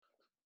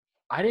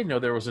I didn't know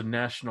there was a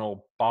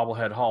National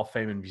Bobblehead Hall of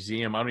Fame and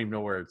Museum. I don't even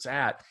know where it's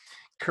at.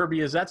 Kirby,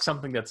 is that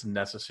something that's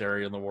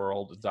necessary in the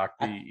world? The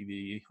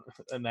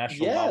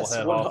National Yes,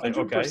 Bobblehead Hall of Fame.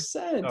 Okay,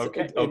 100%. okay,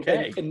 And, and,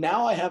 okay. and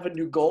now I have a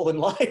new goal in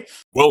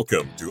life.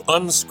 Welcome to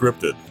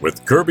Unscripted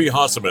with Kirby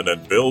Hasseman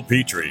and Bill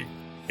Petrie.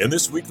 In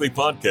this weekly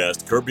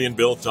podcast, Kirby and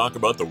Bill talk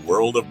about the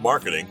world of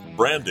marketing,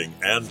 branding,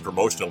 and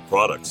promotional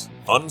products.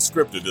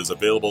 Unscripted is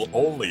available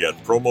only at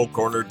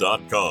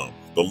promocorner.com,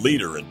 the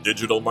leader in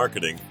digital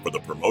marketing for the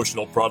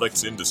promotional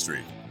products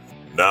industry.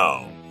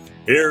 Now,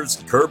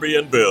 here's Kirby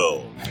and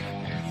Bill.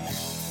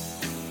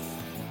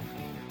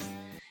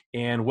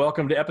 And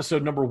welcome to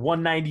episode number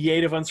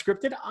 198 of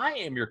Unscripted. I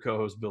am your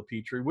co-host, Bill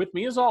Petrie. With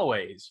me, as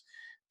always,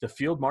 the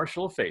Field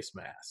Marshal of Face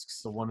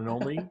Masks, the one and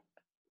only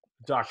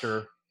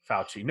Dr.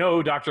 Fauci.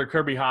 No, Dr.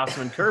 Kirby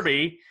Hasseman.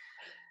 Kirby,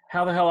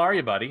 how the hell are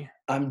you, buddy?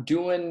 I'm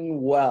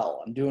doing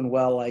well.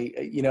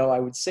 I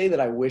would say that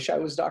I wish I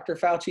was Dr.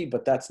 Fauci,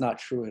 but that's not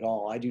true at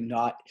all. I do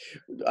not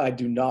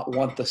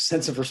want the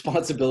sense of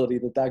responsibility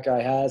that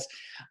guy has.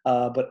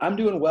 But I'm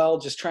doing well,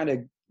 just trying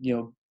to,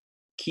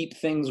 keep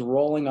things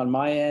rolling on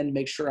my end,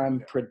 make sure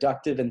I'm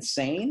productive and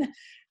sane.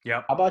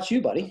 Yep. How about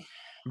you, buddy?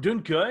 I'm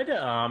doing good.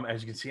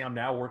 As you can see, I'm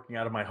now working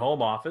out of my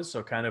home office.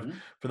 So kind of,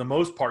 for the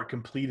most part,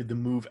 completed the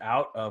move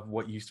out of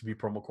what used to be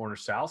Promo Corner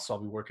South. So I'll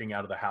be working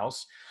out of the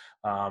house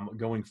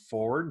going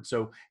forward.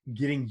 So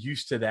getting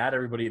used to that.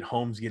 Everybody at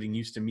home's getting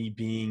used to me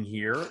being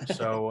here.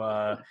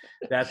 So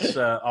that's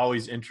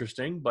always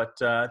interesting.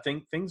 But I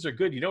think things are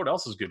good. You know what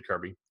else is good,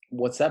 Kirby?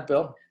 What's that,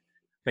 Bill?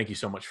 Thank you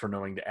so much for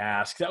knowing to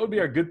ask. That would be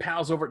our good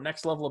pals over at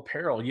Next Level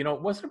Apparel. You know,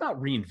 it wasn't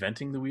about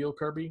reinventing the wheel,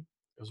 Kirby. It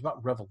was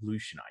about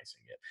revolutionizing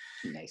it.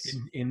 Nice.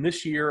 In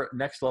this year,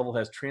 Next Level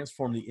has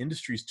transformed the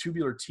industry's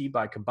tubular tee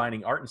by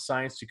combining art and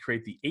science to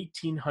create the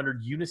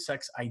 1800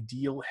 unisex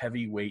ideal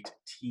heavyweight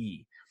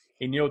tee.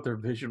 And you know what their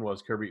vision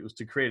was, Kirby? It was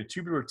to create a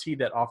tubular tee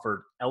that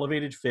offered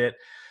elevated fit,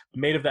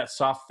 made of that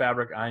soft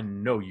fabric I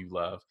know you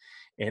love,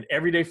 and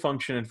everyday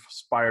function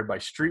inspired by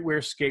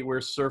streetwear,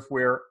 skatewear,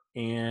 surfwear,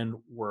 and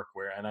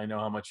workwear. And I know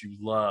how much you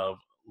love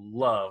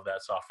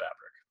that soft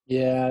fabric.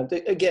 Yeah.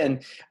 Again,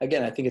 I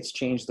think it's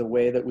changed the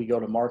way that we go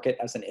to market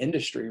as an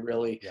industry,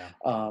 really. Yeah.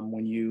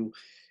 When you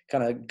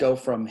kind of go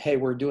from, hey,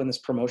 we're doing this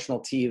promotional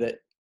tee that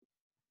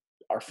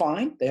are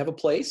fine. They have a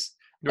place,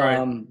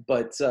 Right.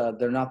 but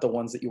they're not the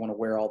ones that you want to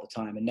wear all the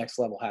time. And Next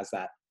Level has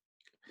that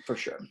for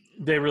sure.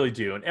 They really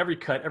do. And every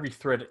cut, every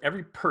thread,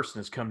 every person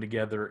has come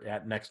together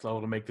at Next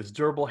Level to make this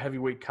durable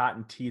heavyweight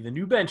cotton tee the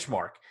new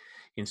benchmark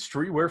in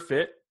streetwear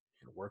fit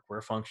and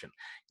workwear function.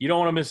 You don't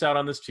want to miss out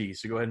on this tee,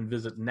 so go ahead and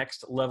visit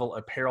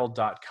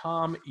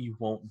nextlevelapparel.com. You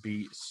won't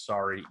be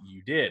sorry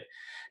you did.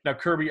 Now,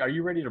 Kirby, are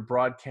you ready to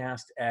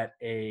broadcast at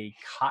a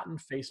cotton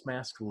face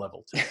mask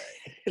level today?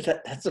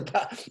 That's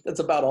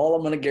about all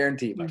I'm going to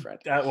guarantee, my friend.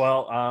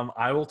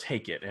 I will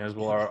take it, as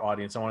will our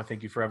audience. I want to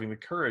thank you for having the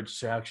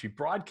courage to actually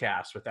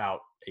broadcast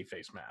without a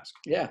face mask.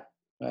 Yeah.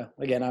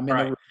 Again, I'm in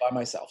the room by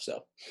myself. So,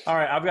 all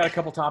right, I've got a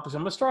couple topics.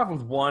 I'm going to start off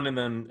with one and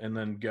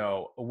then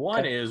go.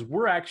 One is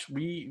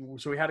we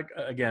had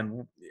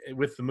again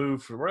with the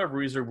move, for whatever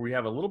reason, we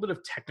have a little bit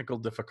of technical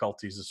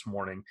difficulties this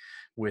morning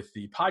with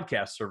the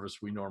podcast service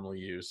we normally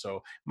use. So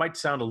it might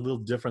sound a little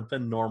different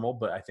than normal,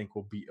 but I think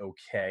we'll be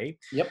okay.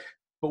 Yep.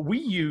 But we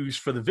use,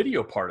 for the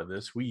video part of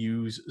this, we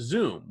use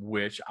Zoom,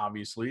 which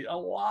obviously a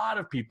lot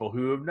of people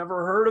who have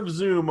never heard of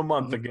Zoom a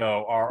month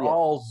ago are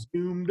all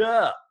Zoomed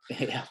up.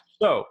 Yeah.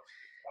 So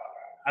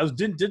I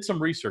did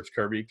some research,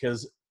 Kirby,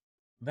 because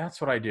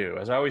that's what I do.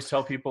 As I always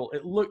tell people,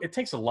 it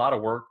takes a lot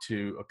of work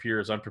to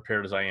appear as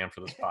unprepared as I am for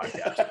this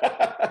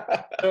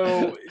podcast.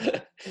 So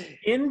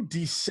in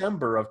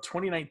December of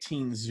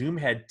 2019, Zoom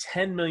had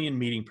 10 million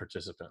meeting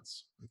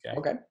participants.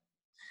 Okay.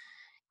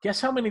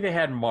 Guess how many they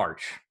had in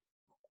March?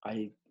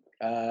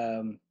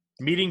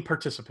 Meeting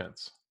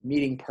participants.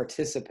 Yes.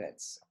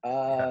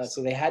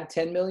 So they had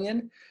 10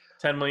 million?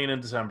 10 million in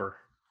December.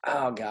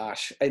 Oh,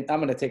 gosh. I'm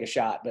going to take a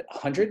shot, but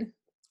 100?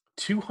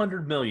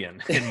 200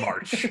 million in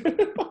March.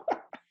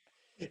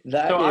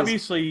 That so is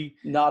obviously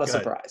not a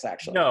surprise,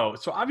 actually. No.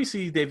 So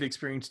obviously they've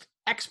experienced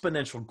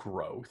exponential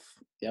growth.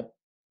 Yep.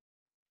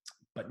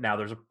 But now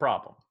there's a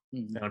problem.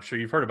 And I'm sure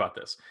you've heard about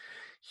this.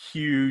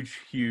 Huge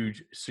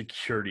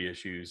security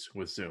issues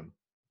with Zoom.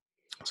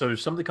 So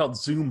there's something called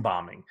Zoom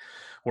bombing,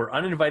 where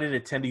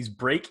uninvited attendees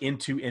break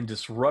into and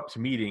disrupt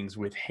meetings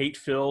with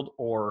hate-filled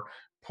or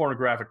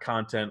pornographic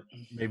content,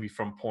 maybe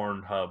from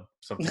Pornhub,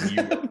 something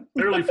you're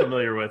fairly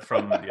familiar with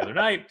from the other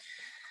night.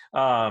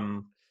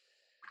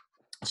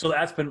 So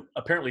that's been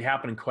apparently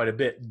happening quite a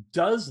bit.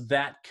 Does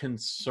that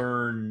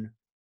concern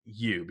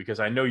you? Because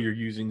I know you're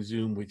using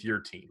Zoom with your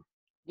team.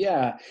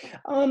 Yeah,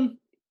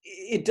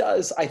 it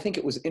does. I think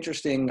it was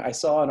interesting. I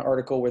saw an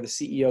article where the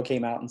CEO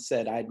came out and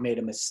said I'd made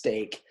a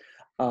mistake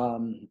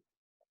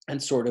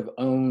and sort of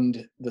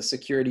owned the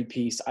security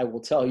piece. I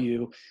will tell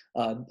you,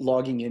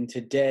 logging in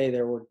today,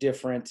 there were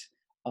different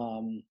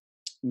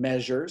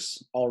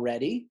measures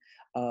already.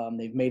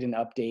 They've made an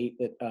update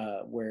that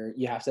where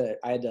I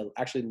had to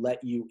actually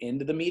let you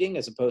into the meeting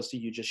as opposed to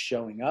you just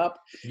showing up.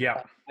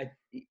 Yeah.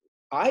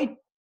 I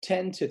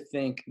tend to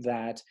think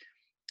that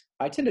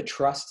I tend to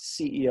trust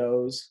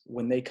CEOs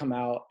when they come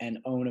out and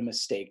own a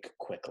mistake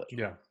quickly.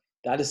 Yeah.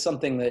 That is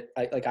something that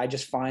I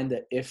just find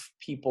that if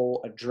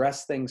people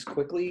address things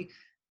quickly,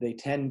 they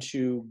tend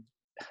to,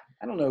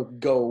 I don't know,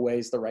 go away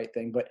is the right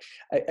thing, but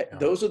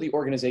those are the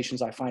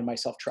organizations I find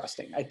myself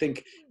trusting. I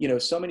think,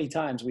 so many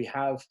times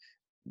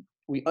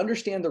we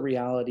understand the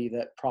reality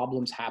that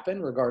problems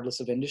happen regardless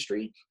of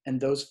industry.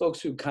 And those folks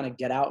who kind of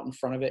get out in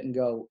front of it and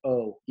go,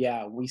 oh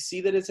yeah, we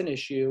see that it's an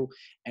issue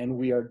and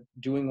we are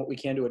doing what we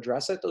can to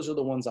address it. Those are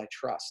the ones I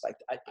trust.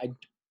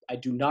 I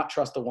do not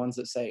trust the ones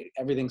that say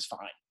everything's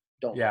fine.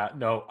 Don't. Yeah,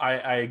 no,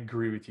 I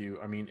agree with you.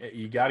 I mean,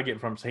 you got to get in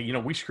front and say,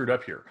 we screwed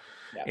up here.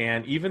 Yeah.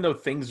 And even though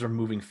things are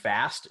moving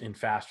fast and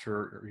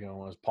faster,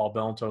 as Paul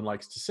Bellantone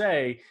likes to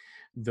say,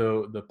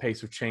 the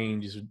pace of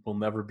change will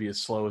never be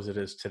as slow as it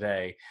is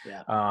today.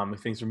 Yeah.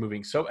 Things are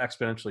moving so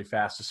exponentially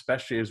fast,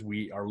 especially as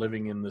we are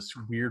living in this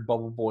weird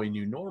bubble boy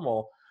new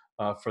normal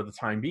for the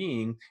time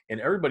being,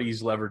 and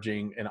everybody's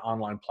leveraging an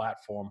online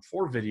platform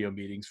for video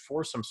meetings,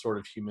 for some sort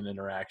of human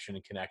interaction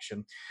and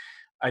connection.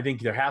 I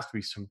think there has to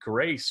be some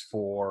grace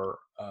for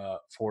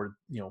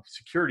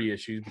security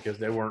issues because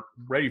they weren't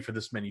ready for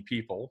this many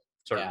people,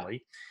 certainly. Yeah.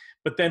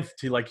 But then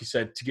like you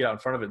said, to get out in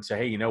front of it and say,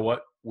 hey, you know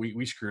what,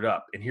 we screwed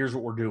up and here's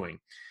what we're doing.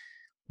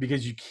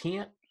 Because you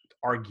can't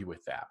argue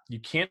with that. You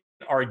can't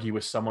argue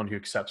with someone who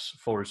accepts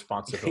full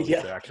responsibility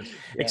for their actions.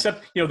 Yeah.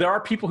 Except, there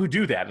are people who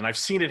do that, and I've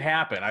seen it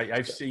happen.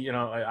 I've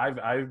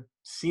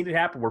seen it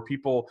happen where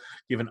people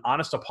give an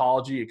honest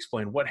apology,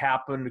 explain what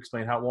happened,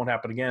 explain how it won't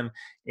happen again,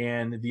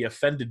 and the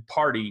offended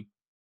party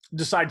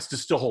decides to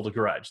still hold a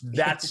grudge.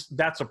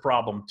 That's a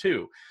problem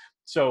too.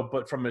 So,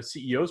 but from a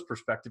CEO's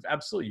perspective,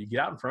 absolutely, you get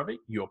out in front of it,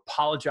 you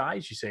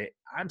apologize, you say,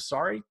 I'm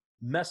sorry,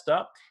 messed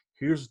up.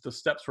 Here's the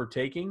steps we're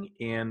taking,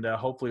 and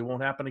hopefully it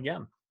won't happen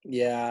again.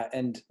 Yeah,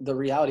 and the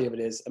reality of it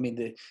is,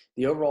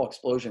 the overall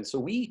explosion. So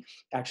we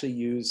actually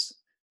use,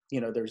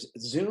 there's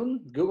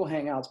Zoom, Google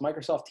Hangouts,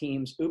 Microsoft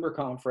Teams, Uber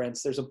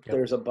Conference. There's a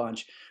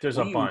bunch. There's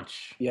a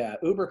bunch. Yeah,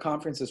 Uber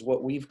Conference is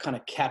what we've kind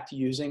of kept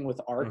using with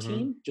our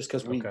team, just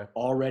because we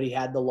already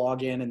had the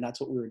login and that's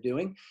what we were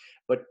doing.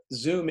 But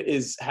Zoom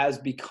has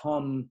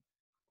become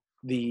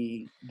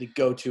the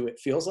go-to. It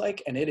feels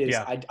like, and it is.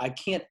 Yeah. I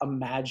can't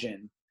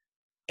imagine.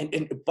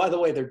 And by the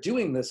way, they're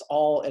doing this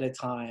all at a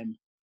time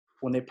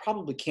when they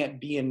probably can't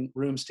be in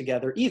rooms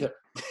together either.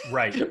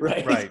 Right.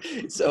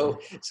 Right. So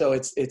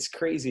it's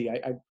crazy.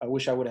 I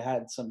wish I would have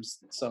had some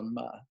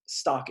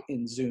stock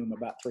in Zoom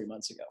about 3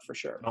 months ago for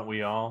sure. Don't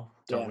we all?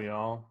 We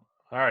all?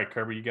 All right,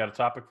 Kirby, you got a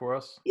topic for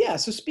us? Yeah.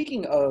 So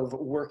speaking of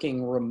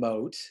working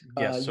remote,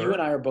 yes, you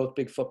and I are both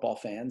big football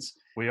fans.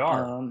 We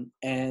are.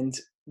 And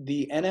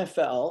the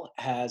NFL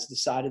has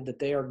decided that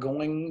they are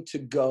going to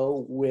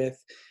go with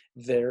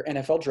their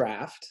NFL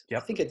draft.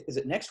 Yep. I think is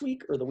it next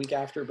week or the week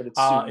after, but it's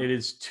soon. It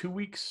is 2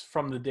 weeks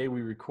from the day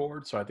we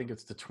record. So I think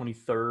it's the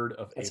 23rd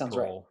of April. That sounds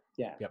right.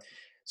 Yeah. Yep.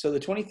 So the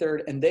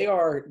 23rd, and they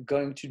are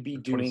going to be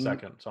doing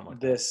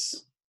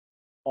this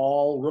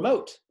all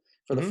remote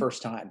for the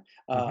first time.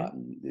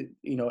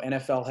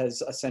 NFL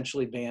has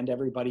essentially banned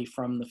everybody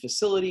from the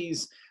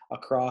facilities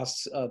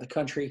across the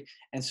country.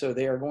 And so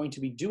they are going to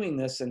be doing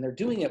this, and they're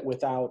doing it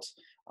without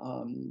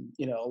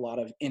a lot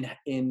of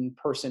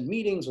in-person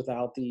meetings,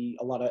 without a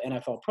lot of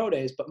NFL pro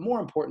days, but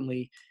more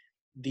importantly,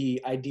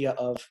 the idea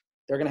of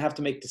they're going to have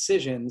to make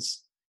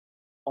decisions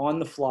on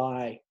the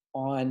fly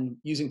on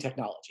using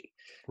technology.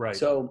 Right.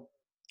 So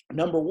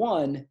number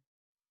one,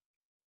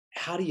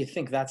 how do you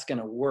think that's going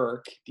to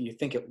work? Do you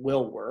think it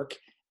will work?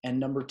 And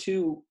number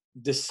two,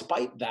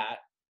 despite that,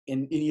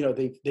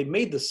 they've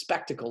made the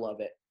spectacle of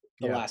it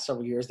the last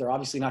several years. They're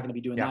obviously not going to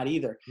be doing that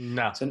either.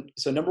 No.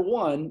 So number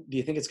one, do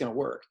you think it's going to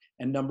work?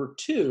 And number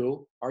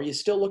two, are you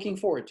still looking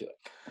forward to it?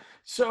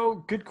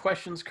 So good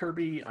questions,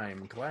 Kirby.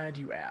 I'm glad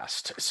you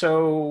asked.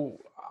 So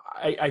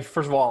I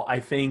first of all, I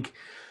think,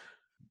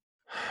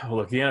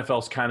 look, the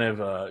NFL's kind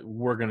of,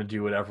 we're going to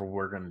do whatever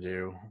we're going to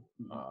do.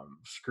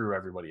 Screw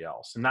everybody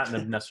else. And not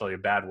in necessarily a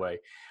bad way.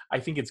 I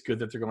think it's good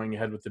that they're going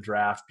ahead with the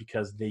draft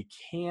because they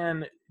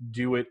can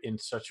do it in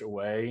such a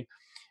way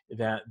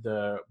that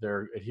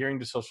they're adhering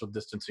to social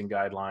distancing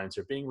guidelines.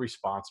 They're being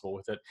responsible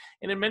with it.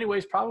 And in many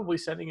ways, probably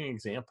setting an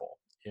example.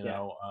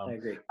 I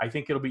agree. I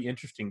think it'll be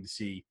interesting to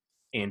see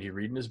Andy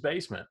Reid in his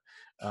basement,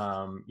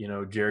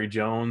 Jerry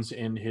Jones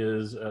in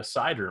his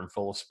side room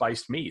full of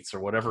spiced meats or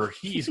whatever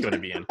he's going to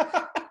be in.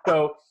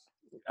 So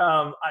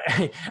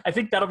I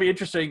think that'll be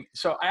interesting.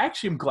 So I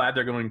actually am glad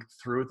they're going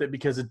through with it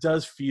because it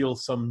does feel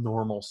some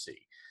normalcy.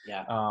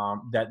 Yeah.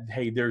 That,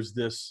 hey, there's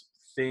this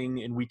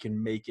thing and we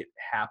can make it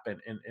happen.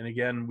 And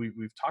again,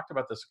 we've talked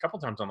about this a couple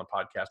times on the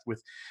podcast.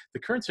 With the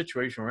current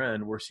situation we're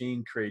in, we're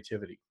seeing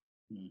creativity.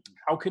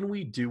 How can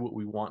we do what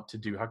we want to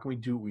do? How can we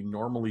do what we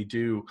normally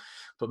do,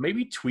 but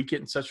maybe tweak it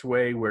in such a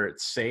way where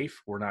it's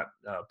safe? We're not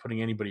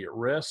putting anybody at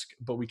risk,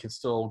 but we can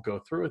still go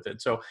through with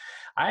it. So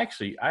I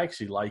actually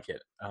like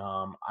it.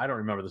 I don't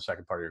remember the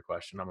second part of your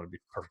question. I'm going to be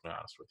perfectly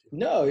honest with you.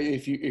 No,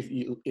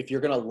 if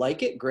you're going to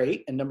like it,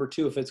 great. And number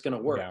two, if it's going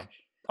to work. Yeah.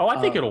 Oh, I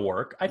think it'll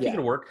work. I think Yeah.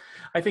 it'll work.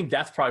 I think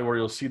that's probably where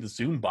you'll see the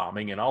Zoom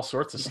bombing and all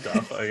sorts of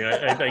stuff.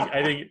 I think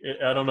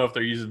I don't know if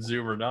they're using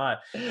Zoom or not.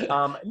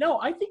 No,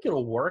 I think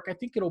it'll work. I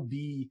think it'll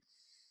be.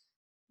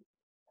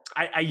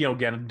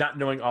 Again, not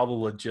knowing all the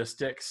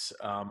logistics,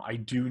 I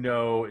do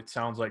know it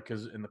sounds like,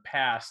 because in the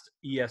past,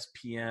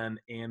 ESPN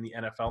and the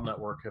NFL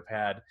Network have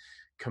had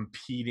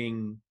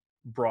competing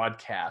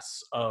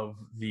broadcasts of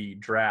the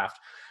draft.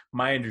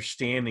 My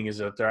understanding is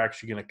that they're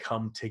actually going to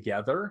come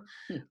together,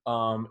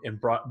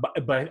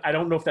 but I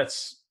don't know if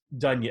that's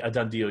a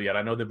done deal yet.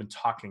 I know they've been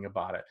talking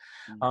about it.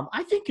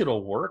 I think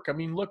it'll work. I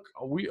mean, look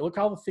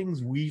all the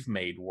things we've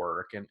made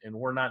work, and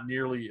we're not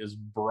nearly as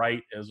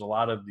bright as a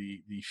lot of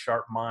the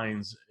sharp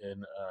minds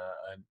in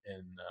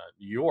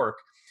New York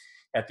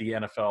at the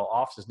NFL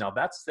offices. Now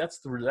that's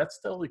the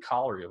only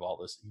calorie of all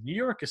this. New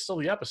York is still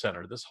the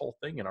epicenter of this whole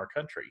thing in our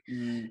country,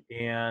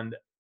 and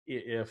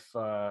if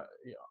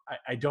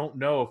I don't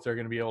know if they're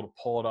going to be able to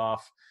pull it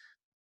off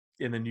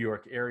in the New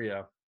York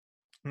area.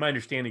 My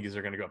understanding is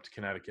they're going to go up to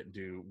Connecticut and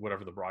do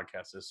whatever the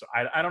broadcast is. So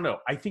I don't know.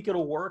 I think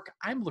it'll work.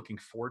 I'm looking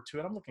forward to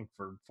it. I'm looking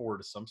forward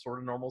to some sort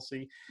of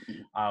normalcy.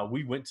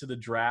 We went to the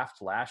draft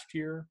last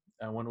year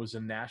when it was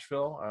in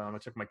Nashville. I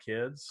took my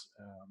kids,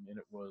 and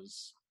it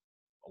was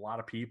a lot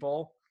of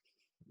people.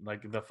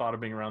 Like, the thought of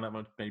being around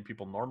that many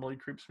people normally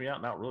creeps me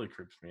out. Now it really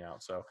creeps me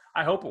out. So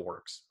I hope it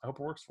works. I hope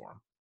it works for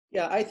them.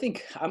 Yeah, I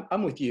think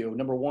I'm with you.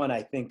 Number one,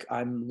 I think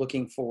I'm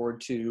looking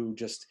forward to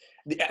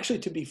actually,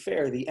 to be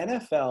fair, the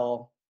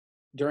NFL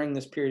during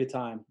this period of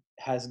time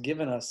has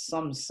given us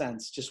some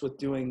sense, just with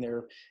doing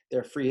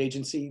their free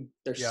agency.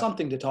 There's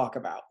something to talk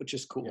about, which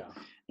is cool.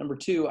 Yeah. Number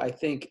two, I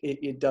think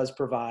it does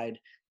provide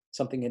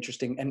something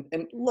interesting.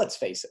 And let's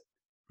face it,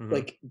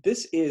 like,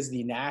 this is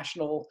the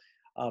national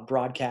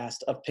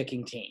broadcast of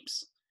picking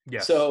teams.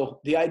 Yes.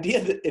 So the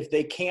idea that if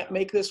they can't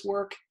make this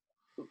work,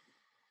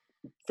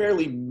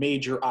 fairly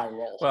major eye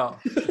roll. Well,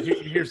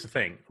 here's the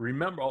thing.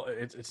 Remember,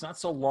 it's not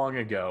so long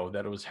ago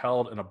that it was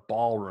held in a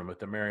ballroom at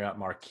the Marriott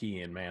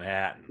Marquis in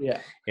Manhattan. Yeah.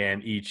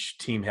 And each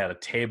team had a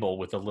table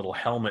with a little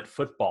helmet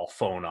football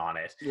phone on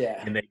it.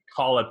 Yeah. And they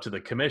call up to the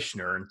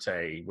commissioner and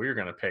say, "We're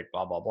going to pick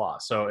blah, blah, blah."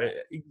 So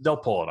they'll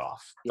pull it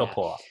off. They'll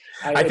pull it off.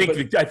 I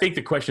think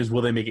the question is,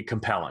 will they make it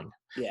compelling?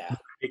 Yeah.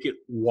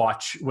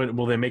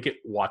 Will they make it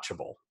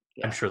watchable?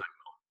 Yeah. I'm sure they will.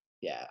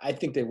 Yeah, I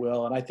think they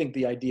will. And I think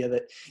the idea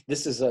that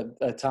this is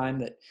a time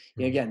that,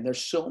 again,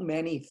 there's so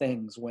many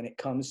things when it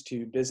comes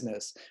to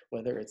business,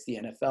 whether it's the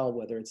NFL,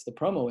 whether it's the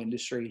promo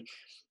industry,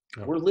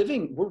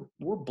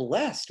 we're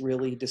blessed,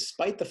 really,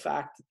 despite the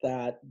fact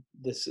that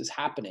this is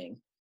happening.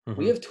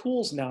 We have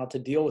tools now to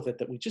deal with it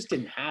that we just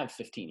didn't have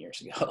 15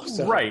 years ago.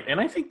 So. Right.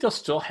 And I think they'll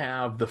still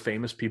have the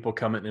famous people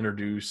come and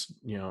introduce,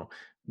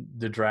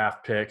 the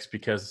draft picks,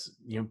 because,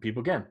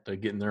 people, again, they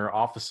get in their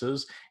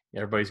offices.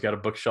 Everybody's got a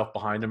bookshelf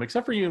behind them,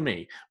 except for you and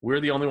me. We're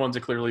the only ones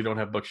that clearly don't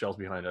have bookshelves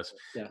behind us.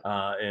 Yeah.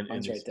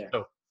 Mine's right there.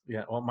 So,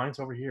 yeah. Well, mine's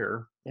over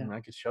here. Yeah. And I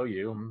could show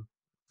you. I'm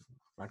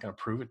not going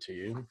to prove it to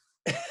you.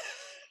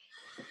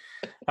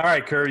 All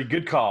right, Kirby.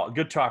 Good call.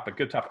 Good topic.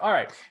 All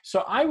right.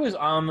 So I was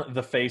on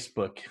the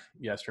Facebook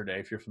yesterday,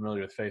 if you're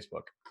familiar with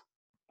Facebook.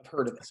 I've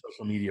heard of it.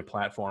 Social media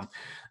platform.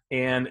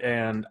 And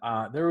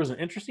there was an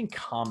interesting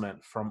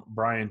comment from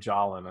Brian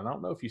Jolin. And I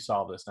don't know if you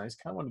saw this. And I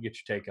just kind of want to get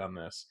your take on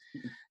this.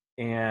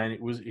 And it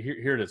was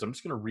here it is. I'm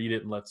just going to read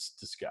it and let's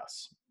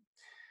discuss.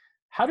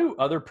 How do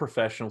other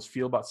professionals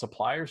feel about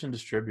suppliers and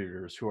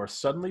distributors who are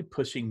suddenly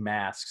pushing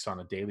masks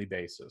on a daily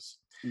basis,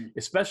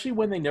 especially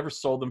when they never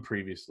sold them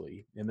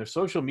previously, and their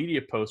social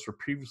media posts were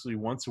previously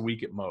once a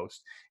week at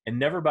most and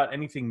never about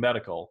anything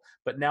medical,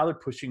 but now they're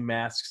pushing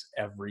masks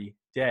every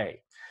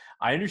day?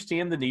 I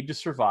understand the need to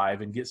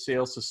survive and get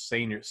sales to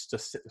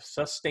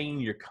sustain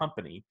your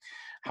company.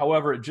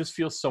 However, it just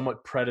feels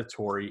somewhat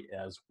predatory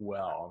as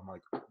well. I'm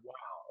like, wow.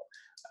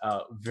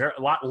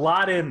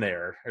 Lot in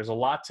there. There's a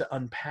lot to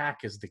unpack,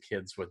 as the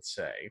kids would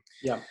say.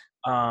 Yeah.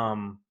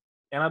 And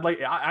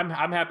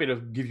I'm happy to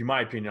give you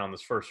my opinion on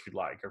this first, if you'd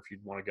like, or if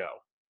you'd want to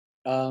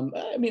go.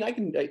 I mean, I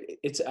think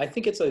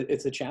it's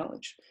a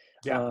challenge.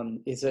 Yeah.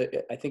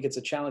 I think it's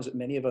a challenge that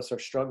many of us are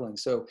struggling.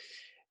 So,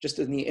 just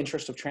in the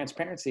interest of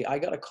transparency, I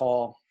got a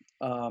call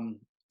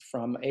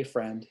from a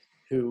friend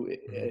who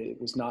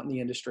was not in the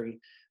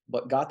industry,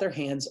 but got their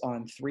hands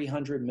on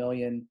 300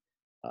 million.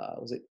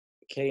 Was it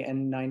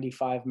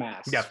KN95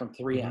 masks from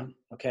 3M?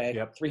 Okay.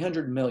 Yep.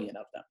 300 million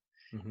of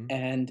them.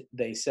 And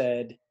they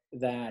said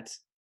that,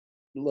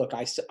 look,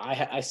 I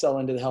sell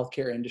into the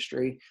healthcare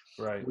industry.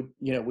 Right.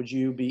 Would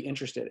you be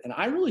interested? And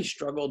I really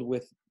struggled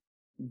with,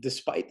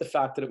 despite the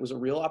fact that it was a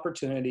real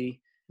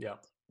opportunity. Yeah.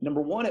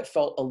 Number one, it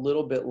felt a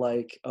little bit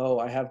like, oh,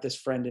 I have this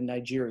friend in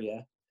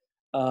Nigeria,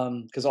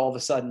 because all of a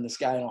sudden this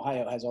guy in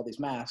Ohio has all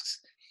these masks.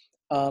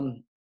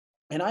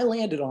 And I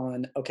landed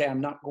on, okay,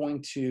 I'm not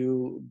going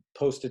to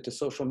post it to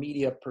social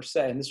media per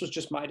se. And this was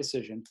just my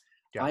decision.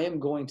 Yeah. I am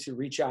going to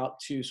reach out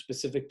to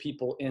specific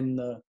people in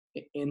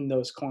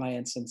those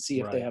clients and see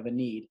if they have a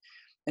need.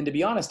 And to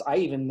be honest, I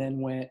even then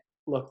went,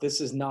 look,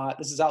 this is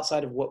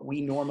outside of what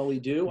we normally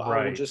do.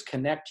 I will just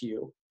connect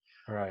you.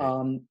 Right.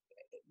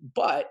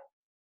 But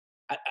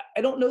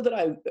I don't know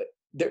that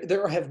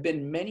there have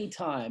been many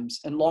times,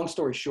 and long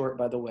story short,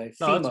 by the way,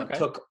 No, that's FEMA okay.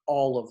 took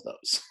all of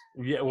those.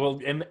 Yeah, well,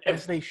 and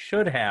as they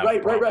should have.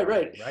 Right. Probably,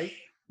 right?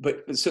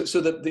 But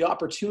so the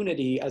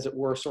opportunity, as it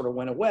were, sort of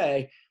went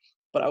away.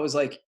 But I was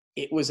like,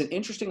 it was an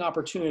interesting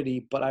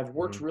opportunity, but I've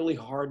worked really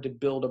hard to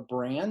build a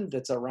brand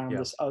that's around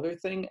this other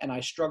thing, and I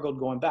struggled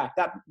going back.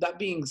 That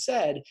being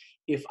said,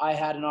 if I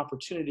had an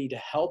opportunity to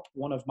help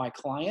one of my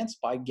clients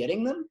by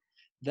getting them,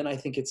 then I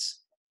think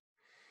it's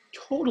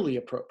totally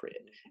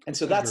appropriate. And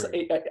so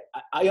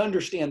I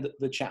understand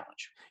the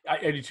challenge.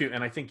 I do too,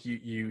 and I think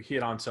you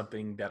hit on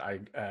something that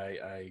I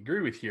agree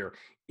with here.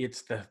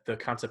 It's the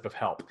concept of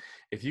help.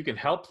 If you can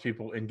help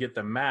people and get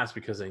them masks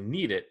because they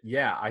need it,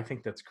 yeah, I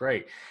think that's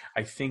great.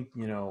 I think,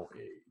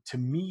 to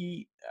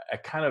me,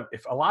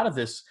 if a lot of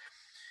this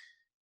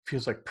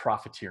feels like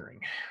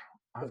profiteering.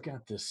 I've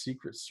got this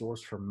secret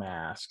source for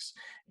masks,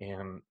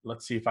 and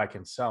let's see if I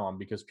can sell them,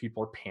 because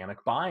people are panic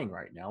buying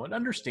right now, and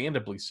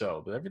understandably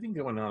so. But everything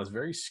going on is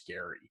very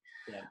scary.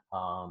 Yeah.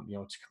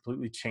 It's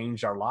completely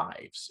changed our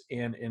lives,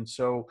 and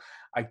so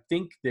I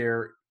think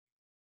it's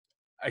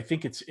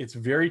a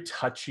very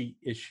touchy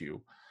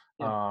issue,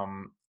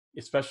 Yeah.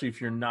 especially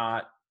if you're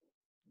not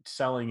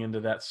selling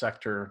into that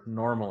sector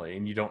normally,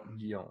 and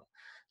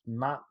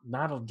not a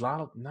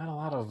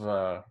lot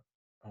of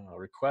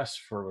requests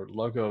for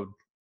logoed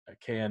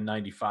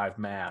KN95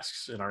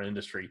 masks in our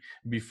industry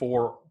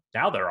before.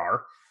 Now there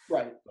are,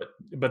 Right.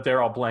 but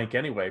they're all blank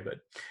anyway. But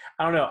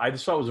I don't know. I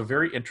just thought it was a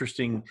very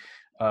interesting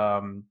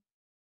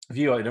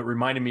view. It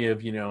reminded me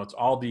of, it's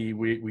all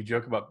we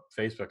joke about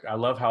Facebook. I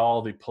love how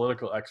all the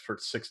political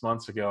experts 6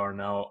 months ago are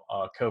now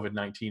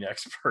COVID-19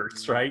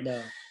 experts, right?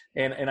 No.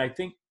 And I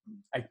think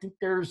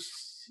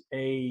there's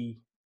an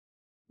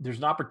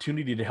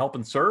opportunity to help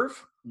and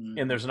serve,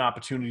 and there's an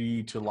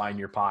opportunity to line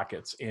your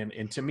pockets.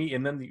 And to me,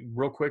 and then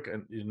real quick,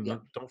 and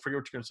don't forget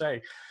what you're going to say.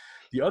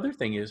 The other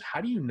thing is, how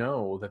do you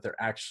know that they're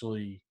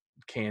actually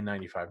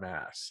KN95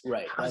 masks?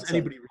 Right. How does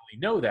anybody really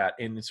know that?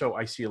 And so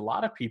I see a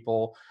lot of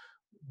people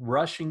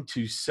rushing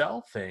to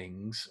sell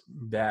things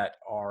that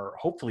are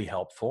hopefully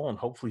helpful and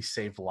hopefully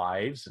save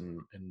lives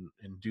and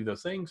do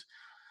those things.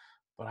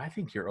 But I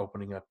think you're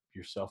opening up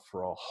yourself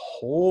for a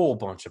whole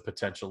bunch of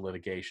potential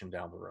litigation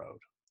down the road.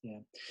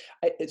 Yeah.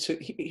 So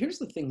here's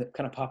the thing that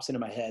kind of pops into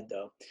my head,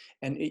 though.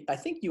 And I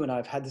think you and I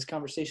have had this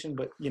conversation,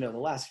 but, the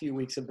last few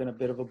weeks have been a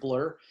bit of a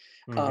blur.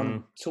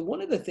 So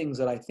one of the things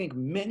that I think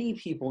many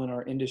people in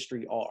our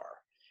industry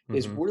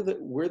is we're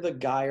the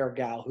guy or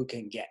gal who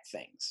can get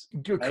things.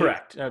 You're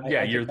correct.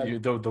 You're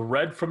the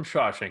Red from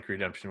Shawshank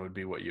Redemption would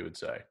be what you would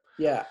say.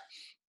 Yeah.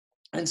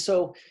 And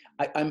so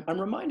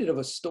I'm reminded of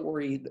a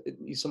story.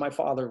 So my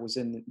father was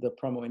in the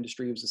promo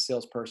industry. He was a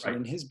salesperson,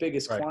 and his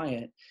biggest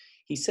client,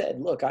 he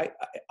said, look,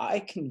 I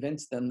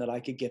convinced them that I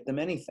could get them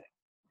anything.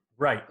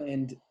 Right.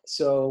 And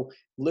so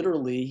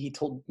literally he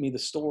told me the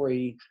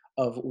story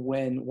of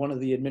when one of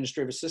the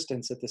administrative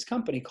assistants at this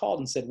company called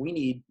and said, we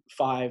need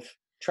 5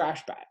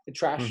 trash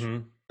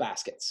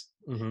baskets.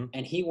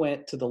 And he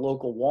went to the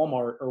local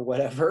Walmart or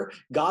whatever,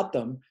 got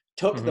them,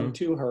 took them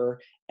to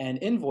her, and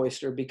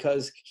invoiced her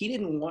because he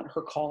didn't want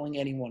her calling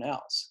anyone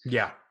else.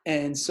 Yeah.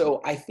 And so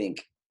I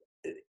think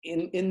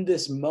in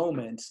this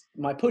moment,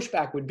 my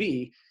pushback would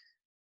be,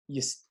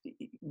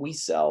 we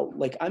sell,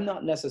 like, I'm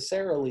not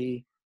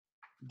necessarily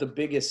the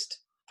biggest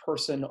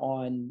person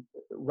on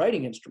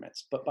writing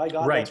instruments, but by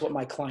God, that's what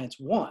my clients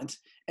want.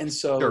 And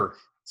so,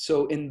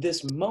 so in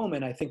this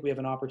moment, I think we have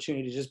an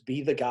opportunity to just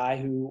be the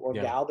guy or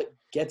gal that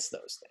gets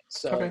those things.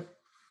 So,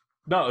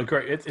 no,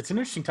 great. It's an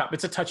interesting topic.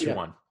 It's a touchy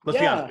one. Let's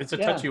be honest. It's a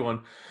touchy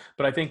one,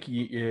 but I think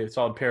it's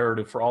all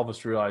imperative for all of us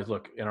to realize,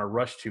 look, in our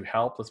rush to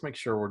help, let's make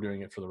sure we're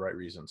doing it for the right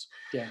reasons.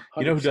 Yeah.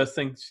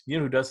 100%. You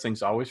know who does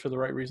things always for the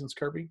right reasons,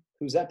 Kirby?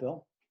 Who's that,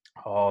 Bill?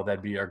 Oh,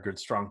 that'd be our good,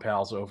 strong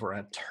pals over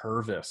at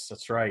Tervis.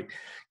 That's right.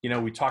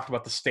 We talked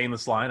about the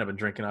stainless line. I've been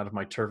drinking out of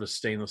my Tervis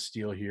stainless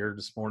steel here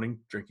this morning,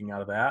 drinking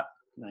out of that.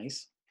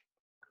 Nice.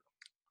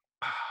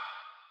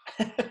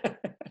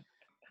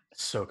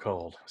 So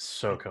cold.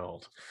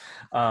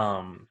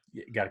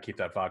 You got to keep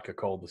that vodka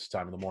cold this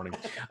time of the morning.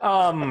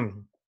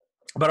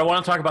 But I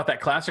want to talk about that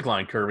classic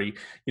line, Kirby.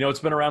 It's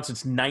been around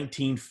since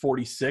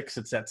 1946.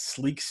 It's that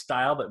sleek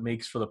style that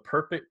makes for the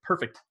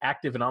perfect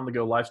active and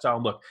on-the-go lifestyle.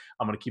 And look,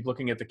 I'm going to keep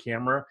looking at the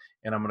camera,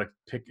 and I'm going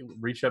to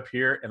reach up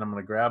here, and I'm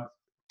going to grab.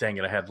 Dang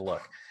it, I had to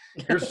look.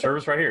 Here's a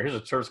Tervis right here. Here's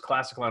a Tervis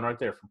classic line right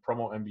there from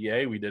Promo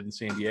MBA we did in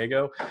San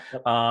Diego.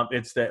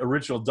 It's the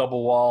original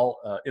double wall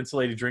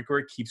insulated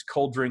drinkware. It keeps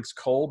cold drinks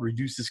cold,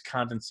 reduces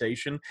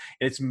condensation, and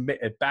it's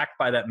backed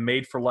by that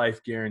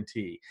made-for-life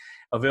guarantee.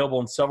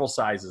 Available in several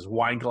sizes: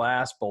 wine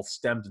glass, both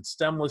stemmed and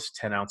stemless,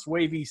 10-ounce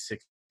wavy,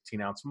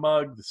 16-ounce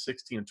mug, the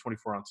 16 and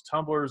 24-ounce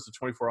tumblers, the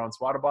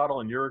 24-ounce water bottle,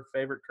 and your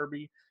favorite,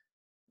 Kirby,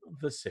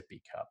 the sippy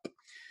cup.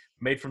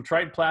 Made from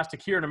Triton plastic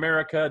here in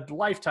America,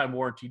 lifetime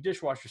warranty,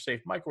 dishwasher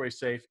safe, microwave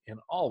safe, and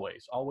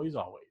always, always,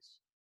 always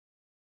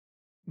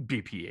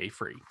BPA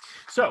free.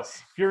 So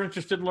if you're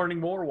interested in learning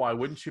more, why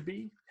wouldn't you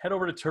be? Head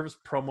over to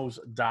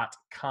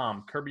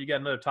TervisPromos.com. Kirby, you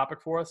got another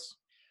topic for us?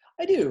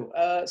 I do.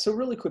 So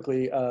really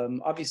quickly,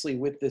 obviously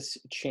with this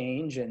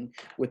change and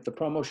with the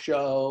promo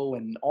show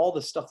and all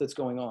the stuff that's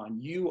going on,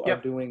 you are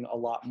Yep, doing a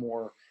lot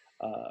more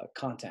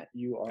content.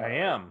 You I are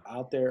am.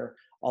 out there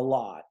a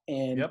lot.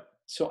 And Yep.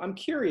 so I'm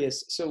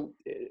curious. So,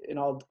 and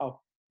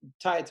I'll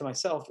tie it to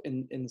myself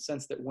in the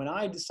sense that when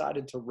I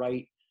decided to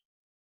write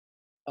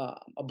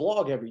a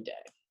blog every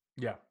day,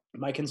 Yeah.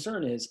 my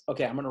concern is,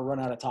 okay, I'm going to run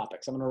out of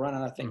topics. I'm going to run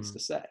out of things Mhm. to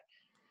say.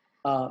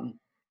 Um,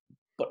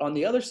 but on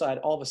the other side,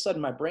 all of a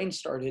sudden, my brain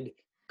started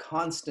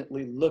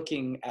constantly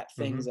looking at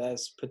things Mhm.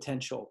 as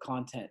potential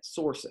content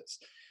sources.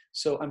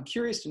 So I'm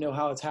curious to know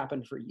how it's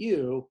happened for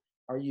you.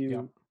 Are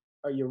Yeah.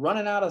 you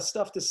running out of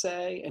stuff to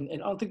say? And I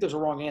don't think there's a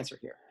wrong answer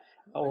here.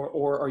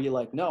 Or are you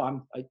like,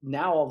 no,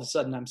 now all of a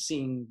sudden I'm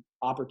seeing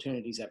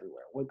opportunities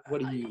everywhere. What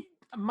do you?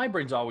 My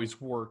brain's always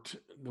worked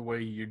the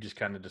way you just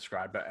kind of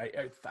described.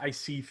 I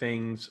see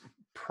things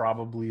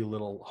probably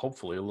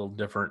hopefully a little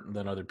different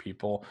than other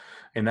people,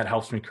 and that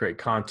helps me create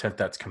content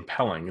that's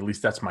compelling. At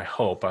least that's my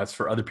hope. That's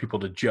for other people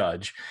to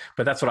judge,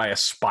 but that's what I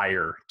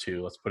aspire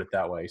to. Let's put it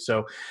that way.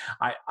 So,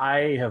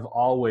 I have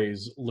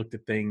always looked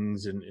at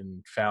things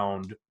and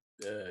found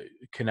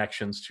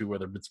connections to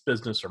whether it's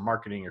business or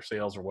marketing or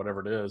sales or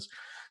whatever it is.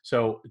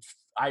 So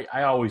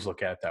I always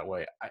look at it that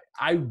way.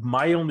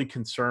 My only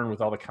concern with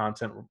all the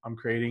content I'm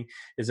creating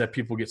is that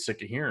people get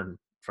sick of hearing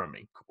from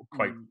me,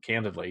 quite Mm,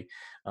 candidly.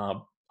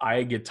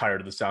 I get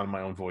tired of the sound of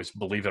my own voice,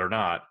 believe it or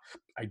not.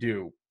 I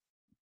do.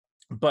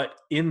 But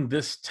in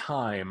this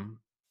time,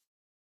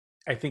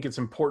 I think it's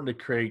important to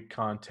create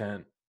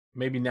content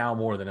maybe now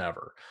more than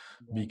ever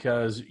right,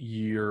 because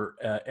you're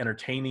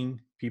entertaining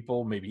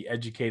people, maybe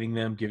educating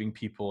them, giving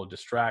people a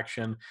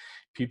distraction.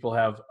 People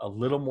have a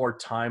little more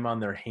time on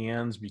their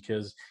hands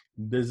because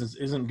business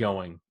isn't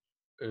going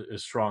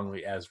as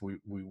strongly as we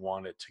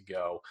want it to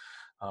go.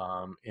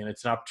 And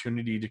it's an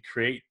opportunity to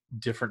create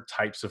different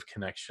types of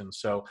connections.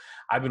 So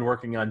I've been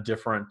working on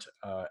different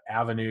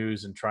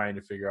avenues and trying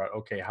to figure out,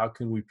 okay, how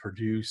can we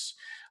produce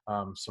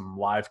some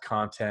live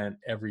content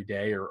every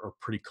day or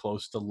pretty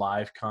close to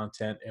live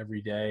content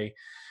every day.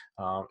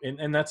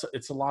 And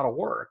it's a lot of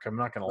work. I'm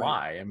not going to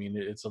right. lie. I mean,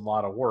 it's a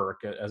lot of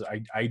work. As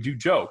I do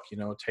joke,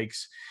 it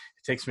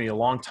takes me a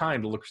long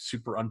time to look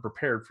super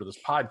unprepared for this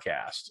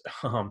podcast.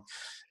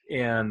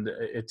 And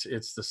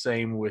it's the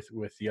same with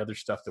the other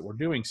stuff that we're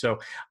doing. So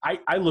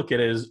I look at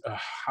it as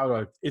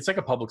it's like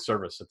a public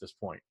service at this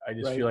point. I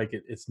just feel Right.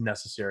 like it's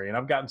necessary. And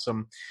I've gotten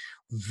some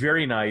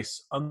very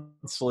nice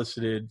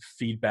unsolicited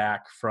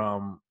feedback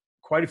from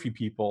quite a few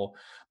people,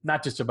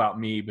 not just about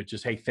me, but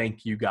just, hey,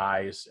 thank you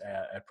guys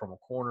at Promo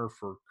Corner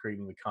for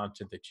creating the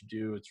content that you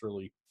do. It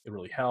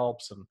really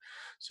helps. And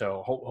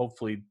so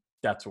hopefully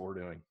that's what we're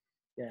doing.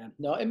 Yeah,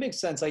 no, it makes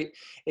sense.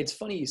 It's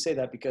funny you say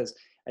that because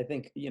I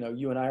think,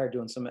 you and I are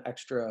doing some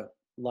extra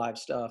live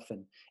stuff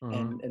and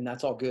Hmm. and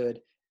that's all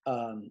good.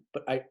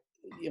 But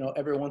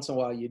every once in a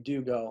while you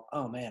do go,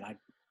 oh man,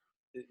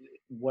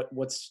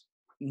 what's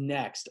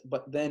next?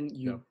 But then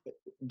Yeah.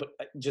 but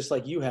just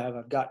like you have,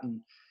 I've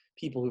gotten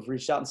people who've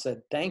reached out and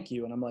said thank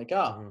you, and I'm like,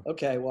 oh, Hmm.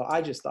 okay, well,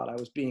 I just thought I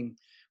was being,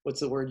 what's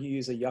the word you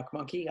use, a yuck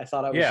monkey? I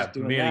thought I was Yeah. just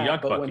doing Being a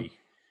that, yuck bucky.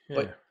 Yeah.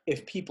 but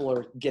if people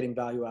are getting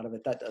value out of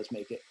it, that does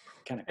make it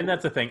kind of And cool.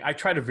 that's the thing. I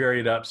try to vary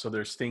it up. So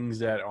there's things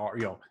that are,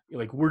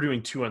 like we're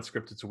doing 2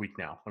 unscripted a week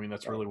now. I mean,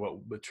 that's Right. really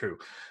but true.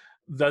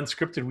 The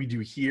unscripted we do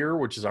here,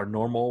 which is our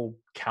normal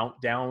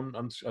countdown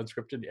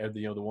unscripted,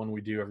 the one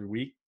we do every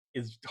week,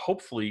 is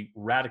hopefully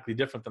radically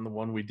different than the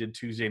one we did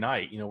Tuesday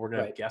night. We're going to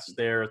have Right. guests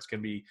there. It's going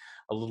to be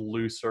a little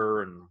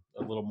looser and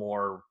a little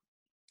more,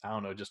 I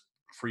don't know, just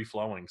free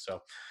flowing.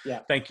 So Yeah.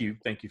 thank you.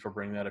 Thank you for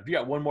bringing that up. You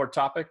got one more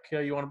topic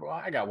you want to,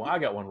 I got one. I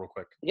got one real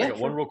quick. I Yeah, got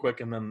one sure. real quick.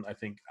 And then I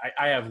think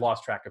I have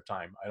lost track of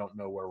time. I don't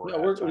know where we're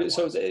No, at time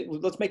so wise.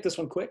 let's make this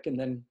one quick and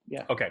then,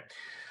 yeah. Okay.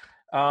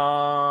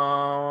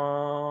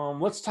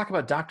 Let's talk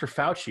about Dr.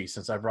 Fauci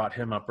since I brought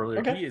him up earlier.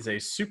 Okay. He is a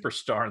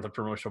superstar in the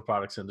promotional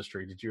products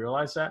industry. Did you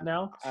realize that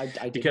now? I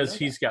didn't Because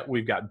know that.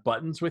 we've got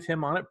buttons with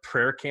him on it,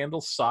 prayer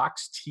candles,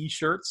 socks,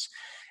 t-shirts,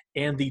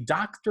 and the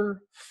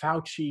Dr.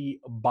 Fauci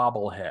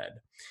bobblehead,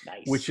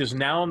 which Nice. is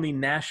now in the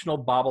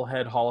National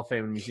Bobblehead Hall of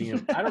Fame and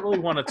Museum. I don't really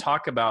want to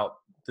talk about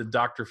the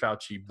Dr.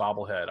 Fauci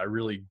bobblehead. I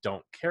really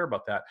don't care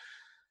about that.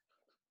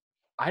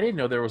 I didn't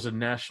know there was a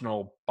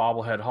National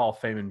Bobblehead Hall of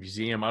Fame and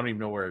Museum. I don't even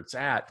know where it's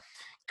at.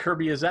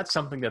 Kirby, is that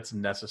something that's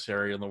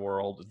necessary in the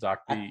world? I,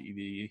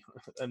 The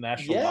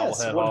National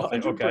yes, Bobblehead Hall of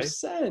Fame. Okay,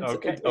 100%.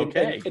 okay, And,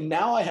 okay. and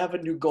now I have a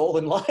new goal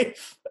in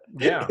life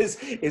Yeah.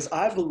 is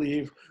I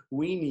believe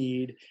we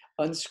need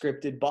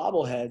unscripted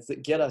bobbleheads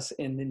that get us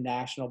in the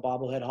National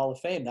Bobblehead Hall of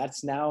Fame.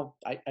 That's now,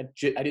 I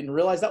didn't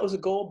realize that was a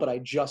goal, but I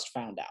just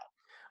found out.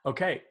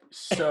 Okay.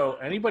 So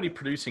anybody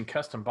producing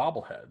custom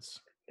bobbleheads,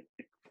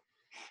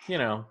 you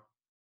know,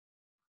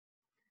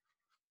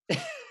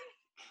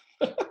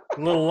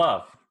 a little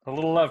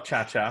love,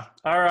 cha-cha.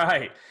 All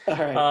right. All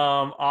right.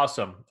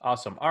 Awesome.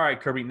 All right,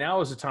 Kirby.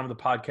 Now is the time of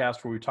the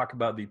podcast where we talk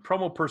about the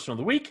promo person of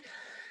the week,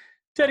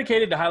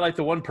 dedicated to highlight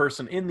the one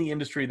person in the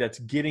industry that's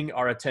getting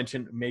our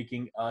attention,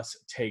 making us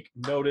take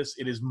notice.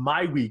 It is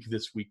my week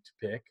this week to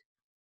pick.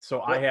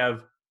 So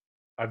Yep.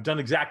 I've done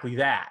exactly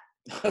that.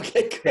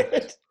 Okay,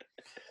 good.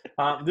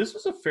 This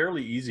was a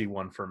fairly easy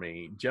one for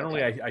me.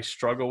 Generally, Okay. I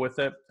struggle with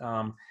it.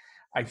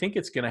 I think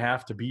it's going to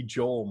have to be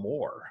Joel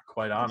Moore,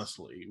 quite Nice.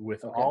 honestly,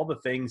 with Okay. all the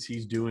things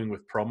he's doing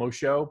with Promo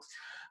Show.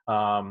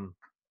 Um,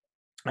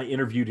 I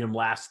interviewed him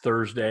last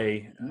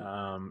Thursday,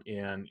 Mhm.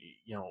 and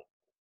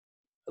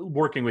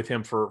working with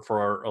him for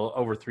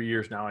over 3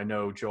 years now, I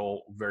know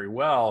Joel very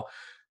well.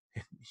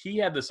 He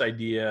had this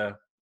idea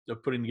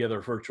of putting together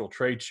a virtual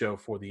trade show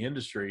for the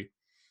industry,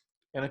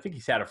 and I think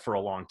he's had it for a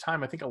long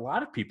time. I think a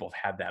lot of people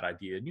have had that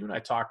idea, and you and I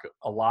talk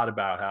a lot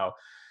about how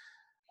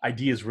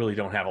ideas really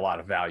don't have a lot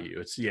of value.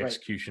 It's the Right.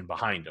 execution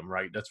behind them,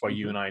 right? That's why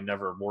you Hmm. and I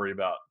never worry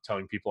about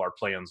telling people our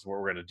plans where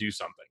we're going to do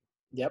something.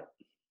 Yep.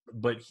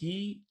 But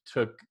he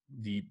took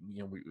we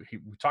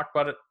talked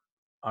about it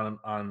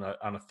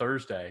on a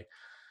Thursday.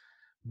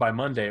 By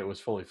Monday, it was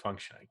fully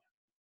functioning.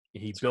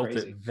 He It's built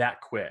crazy. it that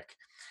quick,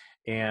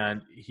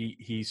 and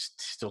he's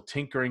still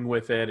tinkering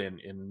with it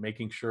and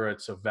making sure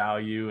it's of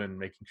value and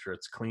making sure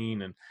it's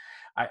clean. And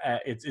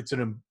it's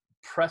an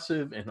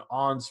impressive and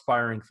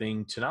awe-inspiring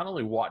thing to not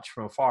only watch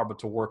from afar but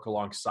to work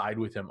alongside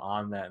with him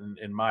on that.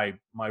 And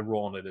my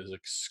role in it is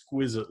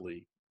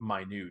exquisitely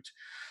minute,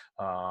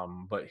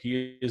 but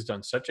he has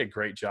done such a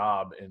great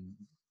job in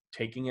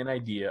taking an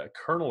idea, a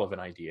kernel of an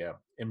idea,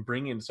 and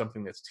bringing in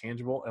something that's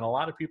tangible, and a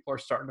lot of people are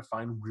starting to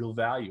find real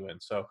value in.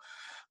 So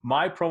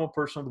my promo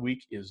person of the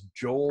week is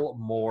Joel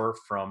Moore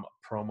from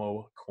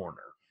Promo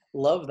Corner.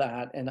 Love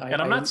that. And And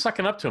I'm not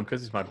sucking up to him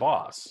because he's my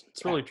boss.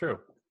 It's really true.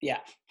 yeah,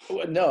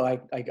 no, I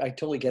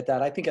totally get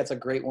that. I think that's a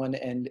great one.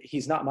 And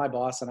he's not my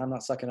boss, and I'm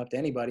not sucking up to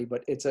anybody,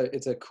 but it's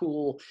a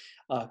cool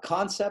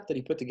concept that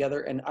he put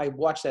together. And I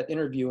watched that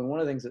interview, and one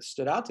of the things that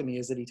stood out to me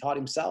is that he taught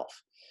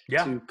himself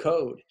Yeah. to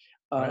code.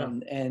 Yeah.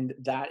 And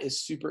that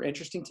is super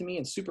interesting to me,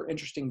 and super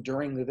interesting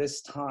during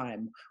this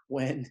time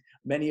when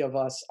many of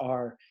us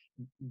are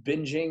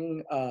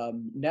binging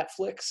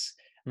Netflix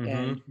and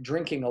Mm-hmm.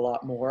 drinking a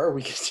lot more.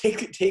 We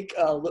can take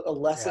a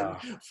lesson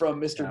Yeah.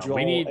 from Mr. Yeah.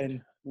 Joel and Yeah,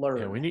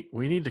 learn.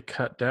 we need to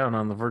cut down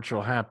on the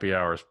virtual happy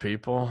hours,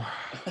 people.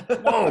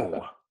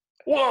 Whoa.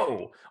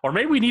 Whoa. Or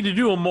maybe we need to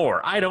do them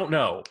more. I don't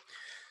know.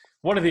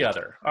 One or the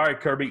other. All right,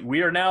 Kirby.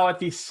 We are now at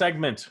the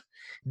segment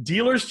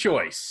Dealer's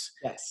Choice.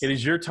 Yes. It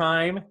is your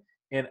time.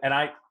 And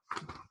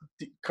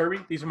Kirby,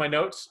 these are my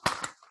notes.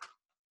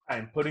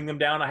 I'm putting them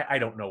down. I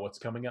don't know what's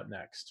coming up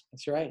next.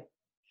 That's right.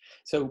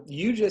 So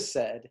you just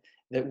said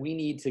that we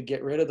need to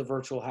get rid of the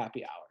virtual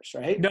happy hours,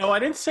 right? No, I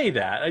didn't say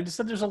that. I just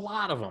said there's a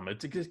lot of them.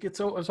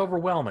 It's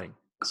overwhelming.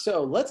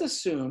 So let's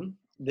assume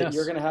that Yes.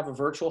 you're going to have a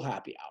virtual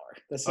happy hour.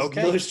 This is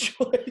Okay. Dealer's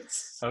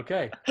Choice.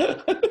 Okay.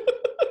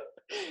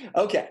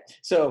 Okay.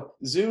 So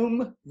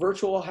Zoom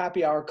virtual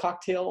happy hour,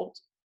 cocktail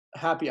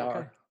happy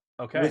hour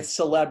Okay. with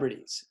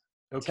celebrities.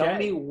 Okay. Tell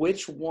me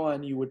which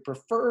one you would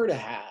prefer to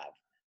have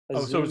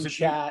a Zoom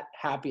chat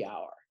happy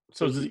hour.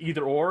 So is it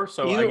either or?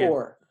 So either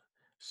or.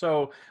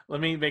 So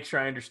let me make sure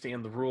I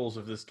understand the rules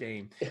of this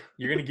game.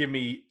 You're going to give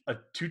me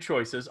two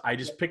choices. I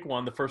just pick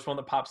one, the first one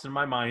that pops in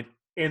my mind,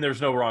 and there's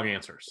no wrong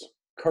answers.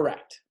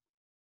 Correct.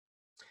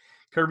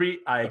 Kirby,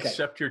 I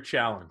accept your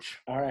challenge.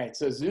 All right.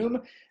 So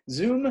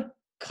Zoom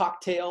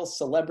cocktail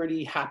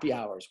celebrity happy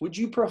hours. Would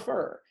you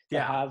prefer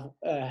to have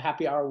a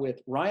happy hour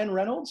with Ryan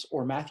Reynolds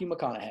or Matthew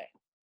McConaughey?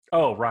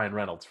 Oh, Ryan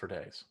Reynolds for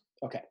days.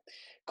 Okay.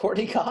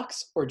 Courtney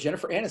Cox or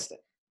Jennifer Aniston?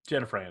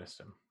 Jennifer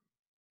Aniston.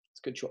 It's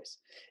a good choice.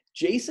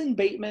 Jason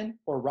Bateman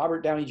or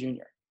Robert Downey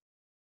Jr.?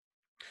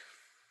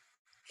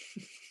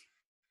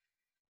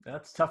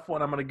 That's a tough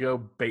one. I'm going to go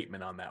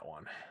Bateman on that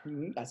one.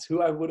 That's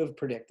who I would have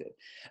predicted.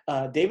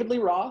 David Lee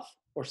Roth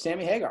or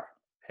Sammy Hagar?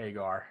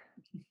 Hagar.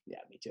 Yeah,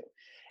 me too.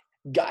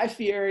 Guy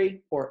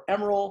Fieri or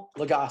Emeril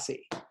Lagasse?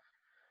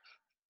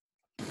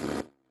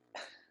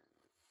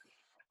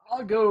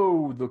 I'll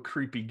go the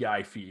creepy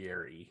Guy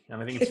Fieri, and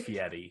I think it's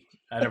Fieri.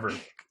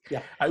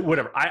 Yeah.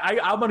 Whatever.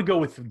 I'm going to go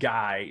with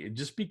Guy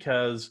just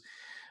because,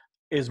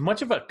 as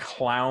much of a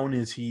clown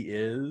as he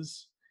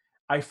is,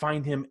 I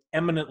find him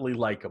eminently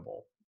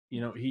likable. You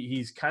know,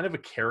 he's kind of a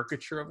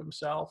caricature of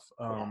himself,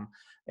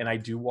 and I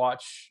do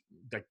watch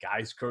the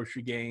Guy's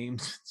Grocery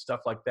Games,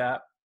 stuff like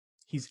that.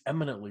 He's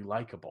eminently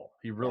likable.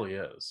 He really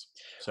is.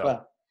 So.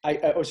 Well,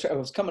 I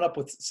was coming up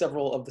with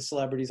several of the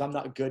celebrities. I'm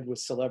not good with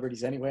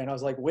celebrities anyway. And I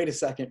was like, wait a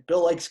second,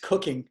 Bill likes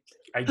cooking.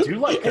 I do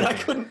like cooking. And I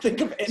couldn't think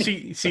of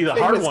any. See the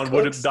hard one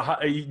would have,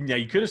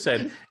 you could have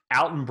said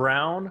Alton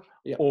Brown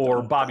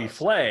or Bobby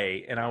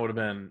Flay, and I would have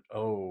been,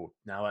 oh,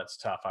 now that's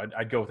tough.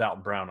 I'd go with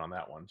Alton Brown on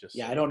that one.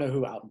 I don't know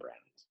who Alton Brown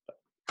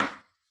is.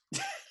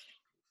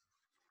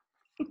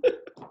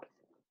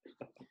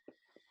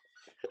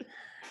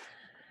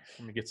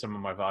 Let me get some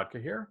of my vodka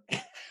here.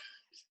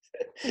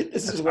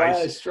 This is why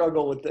I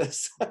struggle with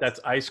this. That's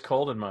ice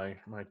cold in my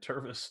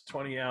Tervis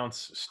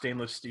 20-ounce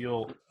stainless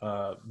steel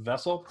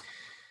vessel.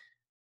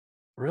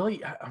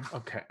 Really?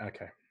 Okay.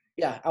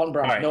 Yeah, Alton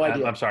Brown. Right, no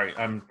idea. I'm sorry.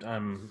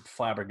 I'm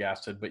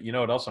flabbergasted. But you know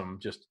what else I'm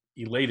just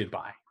elated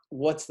by?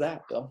 What's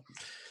that, Bill?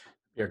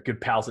 Your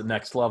good pals at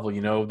Next Level,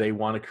 they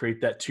want to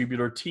create that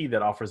tubular tee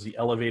that offers the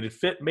elevated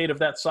fit made of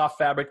that soft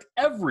fabric,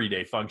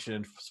 everyday function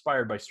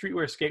inspired by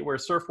streetwear, skatewear,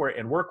 surfwear,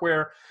 and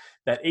workwear.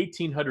 That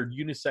 1800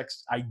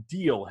 unisex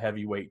ideal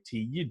heavyweight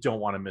tee. You don't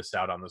want to miss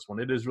out on this one.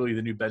 It is really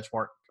the new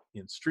benchmark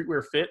in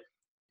streetwear fit,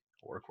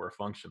 workwear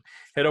function.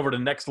 Head over to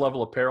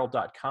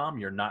nextlevelapparel.com.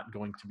 You're not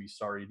going to be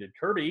sorry you did.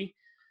 Kirby,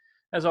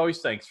 as always,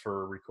 thanks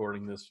for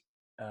recording this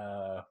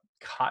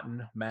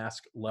cotton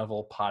mask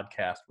level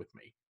podcast with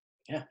me.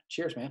 Yeah.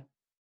 Cheers, man.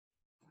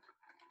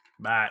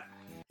 Bye.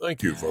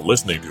 Thank you for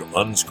listening to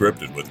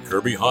Unscripted with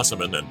Kirby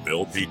Hasseman and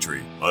Bill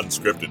Petrie.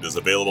 Unscripted is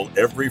available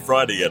every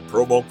Friday at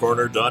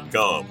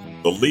promocorner.com,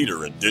 the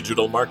leader in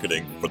digital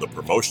marketing for the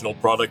promotional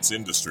products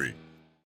industry.